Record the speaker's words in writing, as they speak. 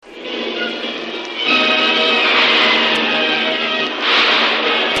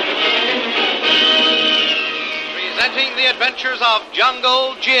Adventures of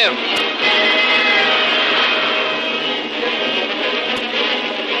Jungle Jim.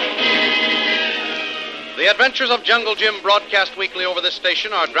 The Adventures of Jungle Jim, broadcast weekly over this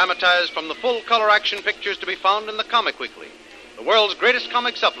station, are dramatized from the full-color action pictures to be found in the Comic Weekly, the world's greatest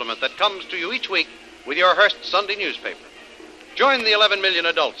comic supplement that comes to you each week with your Hearst Sunday newspaper. Join the 11 million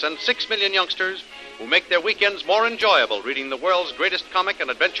adults and 6 million youngsters who make their weekends more enjoyable reading the world's greatest comic and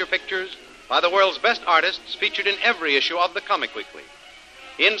adventure pictures by the world's best artists featured in every issue of the Comic Weekly.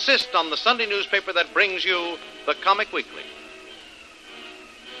 Insist on the Sunday newspaper that brings you the Comic Weekly.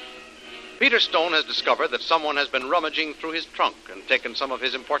 Peter Stone has discovered that someone has been rummaging through his trunk and taken some of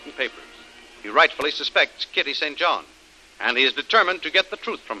his important papers. He rightfully suspects Kitty St. John, and he is determined to get the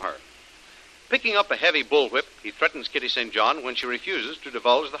truth from her. Picking up a heavy bullwhip, he threatens Kitty St. John when she refuses to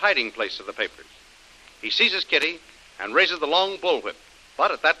divulge the hiding place of the papers. He seizes Kitty and raises the long bullwhip.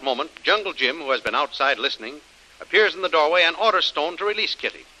 But at that moment, Jungle Jim, who has been outside listening, appears in the doorway and orders Stone to release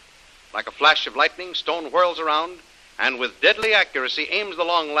Kitty. Like a flash of lightning, Stone whirls around and with deadly accuracy aims the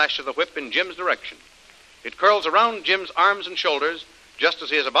long lash of the whip in Jim's direction. It curls around Jim's arms and shoulders just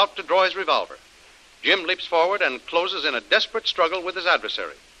as he is about to draw his revolver. Jim leaps forward and closes in a desperate struggle with his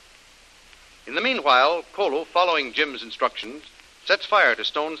adversary. In the meanwhile, Kolu, following Jim's instructions, sets fire to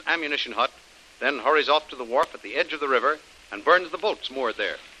Stone's ammunition hut, then hurries off to the wharf at the edge of the river and burns the boats moored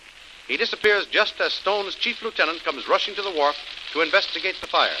there. He disappears just as Stone's chief lieutenant comes rushing to the wharf to investigate the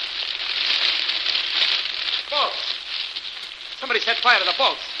fire. Boats! Somebody set fire to the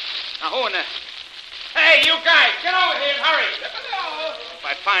boats. Now, who in there? Hey, you guys, get over here and hurry. If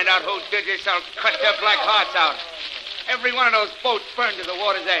I find out who did this, I'll cut their black hearts out. Every one of those boats burned to the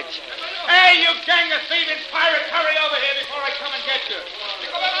water's edge. Hey, you gang of thieving pirates, hurry over here before I come and get you.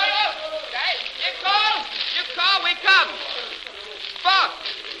 You call, we come. Bob,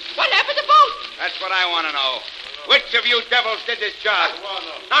 what happened to the boat? That's what I want to know. Which of you devils did this job?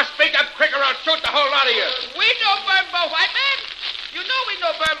 Now speak up quick or I'll shoot the whole lot of you. We no burn boat, white man. You know we no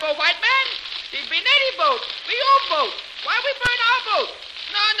burn boat, white man. These be native boats. We own boats. Why we burn our boat?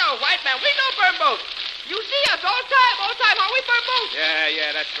 No, white man, we no burn boats. You see us all time, how we burn boats.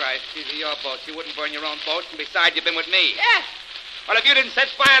 Yeah, that's right. These are your boats. You wouldn't burn your own boats, and besides, you've been with me. Yes. Well, if you didn't set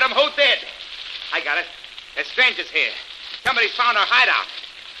fire to them, who did? I got it. There's strangers here. Somebody's found our hideout.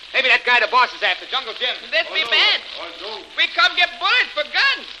 Maybe that guy the boss is after, Jungle Jim. This be bad. We come get bullets for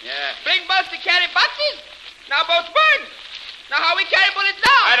guns. Yeah. Bring boats to carry boxes. Now boats burn. Now how we carry bullets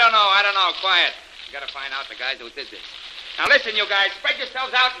now? I don't know. Quiet. You gotta find out the guys who did this. Now listen, you guys. Spread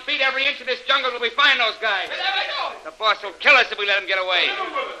yourselves out and beat every inch of this jungle till we find those guys. The boss will kill us if we let him get away.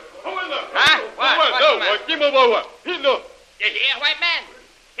 Huh? What? You hear, white man?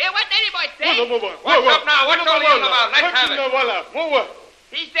 Hear what native boy say? What's up now? What's all yelling about? Let's have it.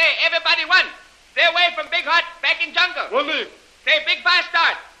 He say, everybody run. Stay away from big hut back in jungle. Say, big fire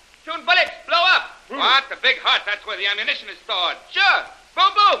start. Soon bullets blow up. What? The big hut. That's where the ammunition is stored. Sure.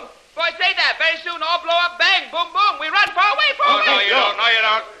 Boom, boom. Boy, say that. Very soon all blow up. Bang. Boom, boom. We run far away, far away. No, you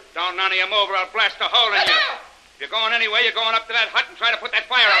don't. Don't none of you move or I'll blast a hole in you. If you're going anywhere, you're going up to that hut and try to put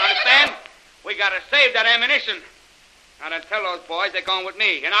that fire out. Understand? We got to save that ammunition. Now then tell those boys they're going with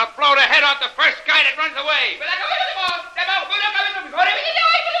me, and I'll blow the head off the first guy that runs away.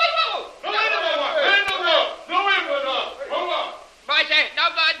 Boy say,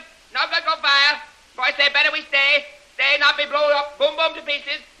 no good. No good go fire. Boy say, better we stay. Stay, not be blown up. Boom, boom to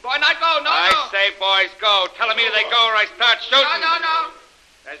pieces. Boy, not go. No. I say, boys, go. Tell them either they go or I start shooting. No.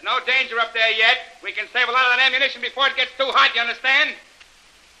 There's no danger up there yet. We can save a lot of that ammunition before it gets too hot, you understand?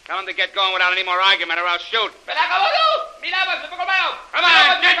 Tell them to get going without any more argument or I'll shoot. Come on,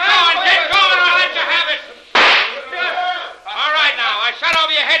 get going or I'll let you have it. All right, now, I shot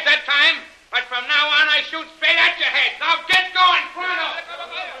over your head that time, but from now on I shoot straight at your head. Now get going, Pronto.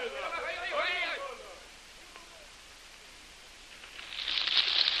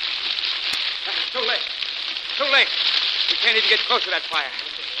 Too late. We can't even get close to that fire.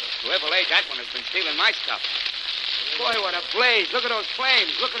 Whoever laid that one has been stealing my stuff. Boy, what a blaze. Look at those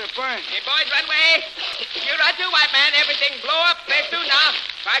flames. Look at it burn. Hey, boys, run away. You run too, white man. Everything blow up. Very soon now.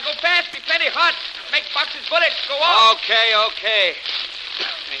 If I go fast, be plenty hot. Make boxes bullets go off. Okay.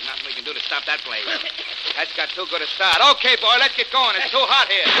 Ain't nothing we can do to stop that blaze. That's got too good a start. Okay, boy, let's get going. It's too hot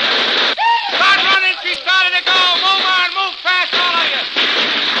here. Start running. She's starting to go. Move on. Move fast, all of you.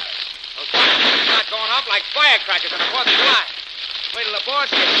 Those boxes start going off like firecrackers on the 4th of July. Wait till the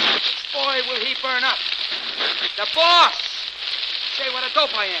boss gets... Boy, will he burn up. The boss! Say, what a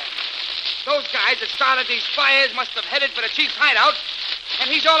dope I am. Those guys that started these fires must have headed for the chief's hideout, and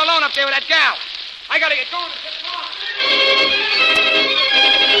he's all alone up there with that gal. I gotta get going and get them off.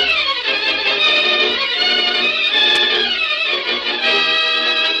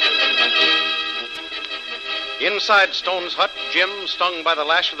 Inside Stone's hut, Jim, stung by the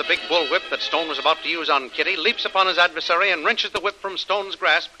lash of the big bull whip that Stone was about to use on Kitty, leaps upon his adversary and wrenches the whip from Stone's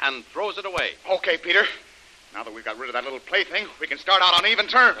grasp and throws it away. Okay, Peter. Now that we've got rid of that little plaything, we can start out on even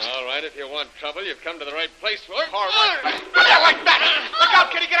terms. All right, if you want trouble, you've come to the right place for it. All right. Yeah, like that. Look out,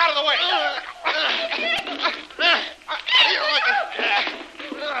 Kitty. Get out of the way.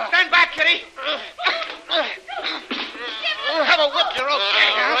 Stand back, Kitty. Have a whip. You're okay.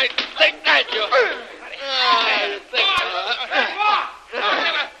 All right, take that, you.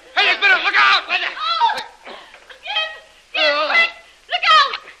 Hey, you better look out. Jim, quick! Look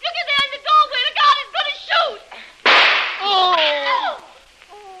out! Look in there in the doorway. Look out, he's going to shoot.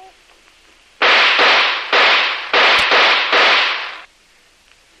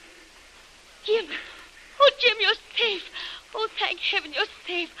 Jim. Oh, Jim, you're safe. Oh, thank heaven you're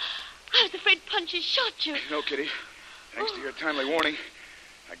safe. I was afraid Punchy shot you. No, Kitty. Thanks to your timely warning,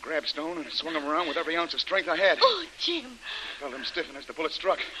 I grabbed Stone and swung him around with every ounce of strength I had. Oh, Jim. I felt him stiffen as the bullet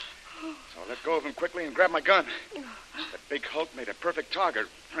struck. So I let go of him quickly and grabbed my gun. That big hulk made a perfect target,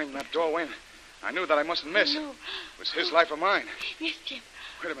 framed that doorway. I knew that I mustn't miss. No. It was his life or mine. Yes, Jim.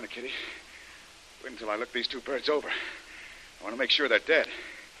 Wait a minute, Kitty. Wait until I look these two birds over. I want to make sure they're dead.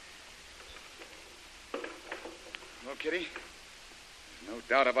 Well, Kitty, there's no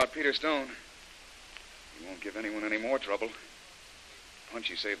doubt about Peter Stone. He won't give anyone any more trouble.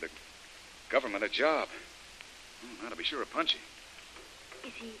 Punchy saved the government a job. Now to be sure of Punchy.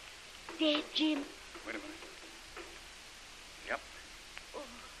 Is he dead, Jim? Wait a minute. Yep.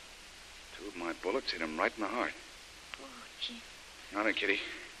 Two of my bullets hit him right in the heart. Oh, Jim. Now then, Kitty.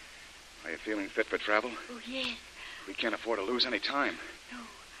 Are you feeling fit for travel? Oh, yes. We can't afford to lose any time. No.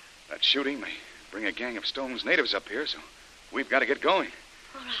 That shooting may bring a gang of Stone's natives up here, so we've got to get going.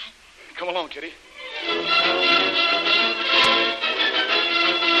 All right. Come along, Kitty.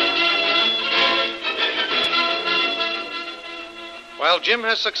 While Jim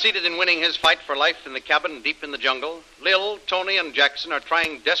has succeeded in winning his fight for life in the cabin deep in the jungle, Lil, Tony, and Jackson are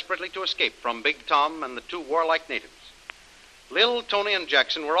trying desperately to escape from Big Tom and the two warlike natives. Lil, Tony, and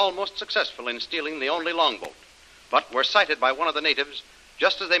Jackson were almost successful in stealing the only longboat, but were sighted by one of the natives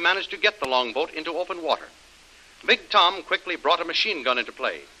just as they managed to get the longboat into open water. Big Tom quickly brought a machine gun into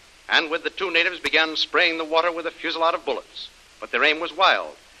play, and with the two natives began spraying the water with a fusillade of bullets. But their aim was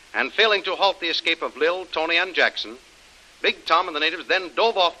wild, and failing to halt the escape of Lil, Tony, and Jackson, Big Tom and the natives then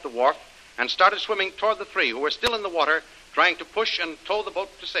dove off the wharf and started swimming toward the three who were still in the water, trying to push and tow the boat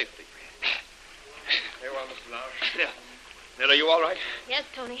to safety. Here you are, Mr. Lowry. Yeah. Nell, are you all right? Yes,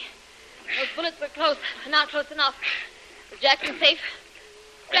 Tony. Those bullets were close, but not close enough. Is Jackson safe?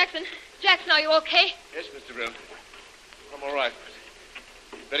 Jackson, are you okay? Yes, Mr. Brill. I'm all right.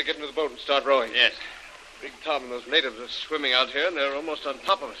 Better get into the boat and start rowing. Yes. Big Tom and those natives are swimming out here, and they're almost on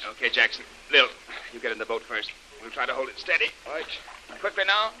top of us. Okay, Jackson. Lil, you get in the boat first. We'll try to hold it steady. Right. Quickly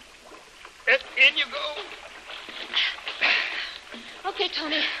now. In you go. Okay,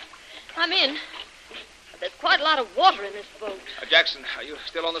 Tony. I'm in. But there's quite a lot of water in this boat. Jackson, are you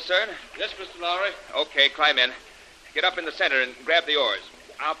still on the stern? Yes, Mr. Lowry. Okay, climb in. Get up in the center and grab the oars.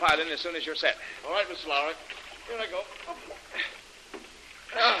 I'll pile in as soon as you're set. All right, Mr. Lowry. Here I go.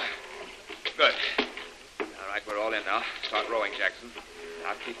 Good. All right, we're all in now. Start rowing, Jackson.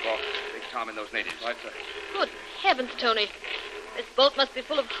 I'll keep off Big Tom and those natives. Right, sir. Good heavens, Tony. This boat must be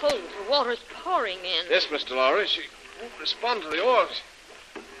full of holes. The water's pouring in. Yes, Mr. Lowry. She won't respond to the oars.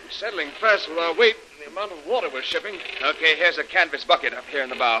 We're settling fast with our weight and the amount of water we're shipping. Okay, here's a canvas bucket up here in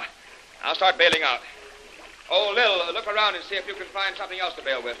the bow. I'll start bailing out. Oh, Lil, look around and see if you can find something else to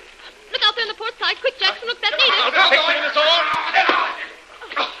bail with. Look out there on the port side. Quick, Jackson, look, that native. Go in this oar.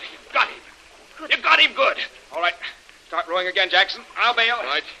 Oh, you got him. Good. You got him good. All right. Start rowing again, Jackson. I'll bail.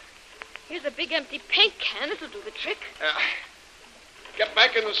 Right. Here's a big empty paint can. This'll do the trick. Get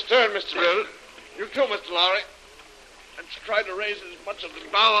back in the stern, Mr. Brill. You too, Mr. Lowry. Let's try to raise as much of the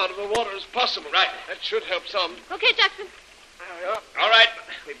bow out of the water as possible. Right. That should help some. Okay, Jackson. There we are. All right.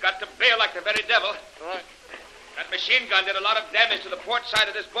 We've got to bail like the very devil. All right. That machine gun did a lot of damage to the port side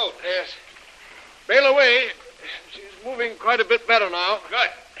of this boat. Yes. Bail away. She's moving quite a bit better now. Good.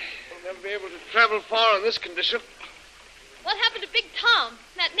 We'll never be able to travel far in this condition. What happened to Big Tom,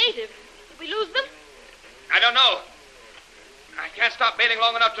 that native? Did we lose them? I don't know. I can't stop bailing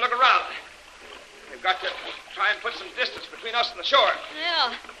long enough to look around. We've got to try and put some distance between us and the shore.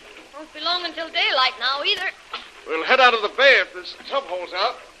 Yeah. Won't be long until daylight now, either. We'll head out of the bay if this tub holds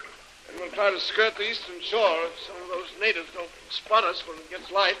out. And we'll try to skirt the eastern shore if some of those natives don't spot us when it gets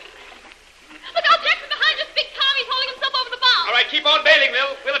light. Look out, Jackson, behind us. Big Tom, he's holding himself over the bow. All right, keep on bailing,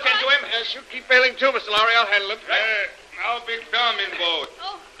 Lil. We'll attend to him. Yes, you keep bailing too, Mr. Lowry. I'll handle him. Now Big Tom in boat.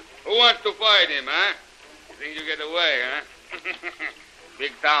 Oh, Who wants to fight him, huh? think you get away, huh?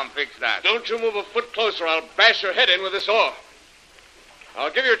 Big Tom fixed that. Don't you move a foot closer. I'll bash your head in with this oar.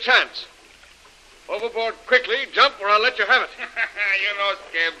 I'll give you a chance. Overboard quickly, jump, or I'll let you have it. You're not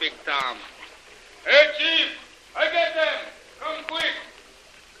scared, Big Tom. Hey, Chief, I get them. Come quick.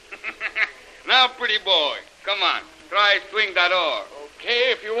 Now, pretty boy, come on. Try swing that oar.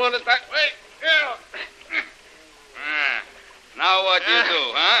 Okay, if you want it that way. Yeah. Now what you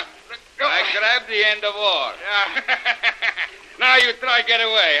do, huh? Go. I grab the end of oar. Now you try get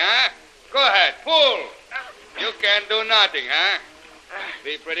away, huh? Go ahead, pull. You can't do nothing, huh?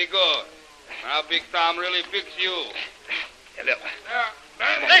 Be pretty good. Now Big Tom really fix you. Hey, Lil,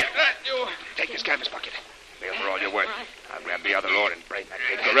 You. take this canvas bucket. Lil, for all you're worth. I'll grab the other oar and brain that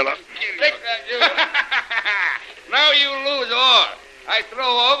big gorilla. Now you lose oar. I throw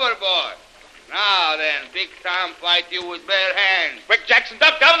overboard. Now then, Big Tom fight you with bare hands. Quick, Jackson,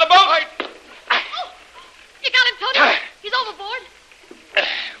 duck down in the boat. Oh, you got him, Tony. He's overboard.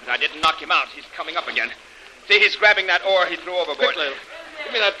 I didn't knock him out. He's coming up again. See, he's grabbing that oar he threw overboard. Quick, Lil.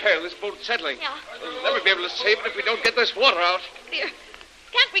 Give me that pail. This boat's settling. Yeah. We'll never be able to save it if we don't get this water out. Dear,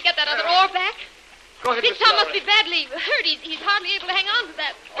 can't we get that other oar back? Go ahead, Big Miss Tom must Lowry. be badly hurt. He's hardly able to hang on to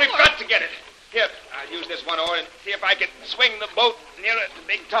that We've oar. got to get it. Here, I'll use this one oar and see if I can swing the boat nearer to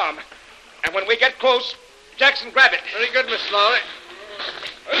Big Tom. And when we get close, Jackson, grab it. Very good, Miss Lowry.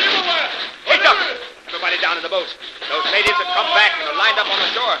 Hey, Duck. Everybody down in the boat. Those natives have come back and are lined up on the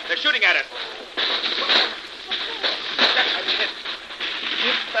shore. They're shooting at us.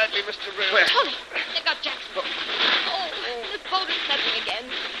 Badly, Mr. Rill. Tony, they've got Jackson. Oh, this boat is settling again.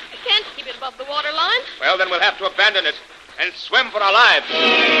 We can't keep it above the waterline. Well, then we'll have to abandon it and swim for our lives.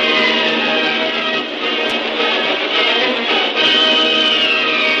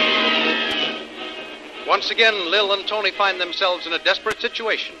 Once again, Lil and Tony find themselves in a desperate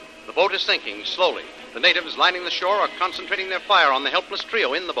situation. The boat is sinking slowly. The natives lining the shore are concentrating their fire on the helpless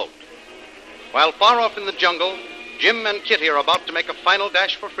trio in the boat. While far off in the jungle, Jim and Kitty are about to make a final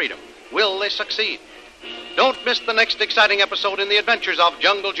dash for freedom. Will they succeed? Don't miss the next exciting episode in the adventures of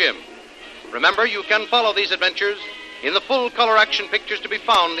Jungle Jim. Remember, you can follow these adventures in the full-color action pictures to be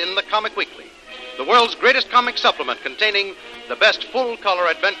found in the Comic Weekly, the world's greatest comic supplement containing the best full-color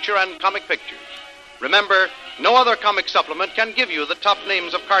adventure and comic pictures. Remember, no other comic supplement can give you the top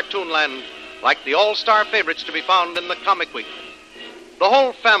names of Cartoonland like the all-star favorites to be found in the Comic Weekly. The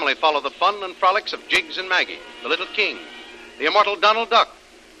whole family follow the fun and frolics of Jiggs and Maggie, the Little King, the immortal Donald Duck,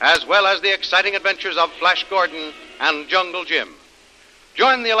 as well as the exciting adventures of Flash Gordon and Jungle Jim.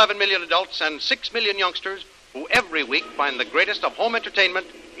 Join the 11 million adults and 6 million youngsters who every week find the greatest of home entertainment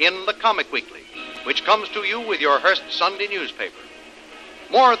in the Comic Weekly, which comes to you with your Hearst Sunday newspaper.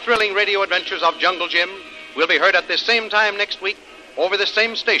 More thrilling radio adventures of Jungle Jim will be heard at this same time next week over the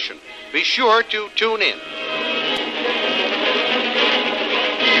same station. Be sure to tune in.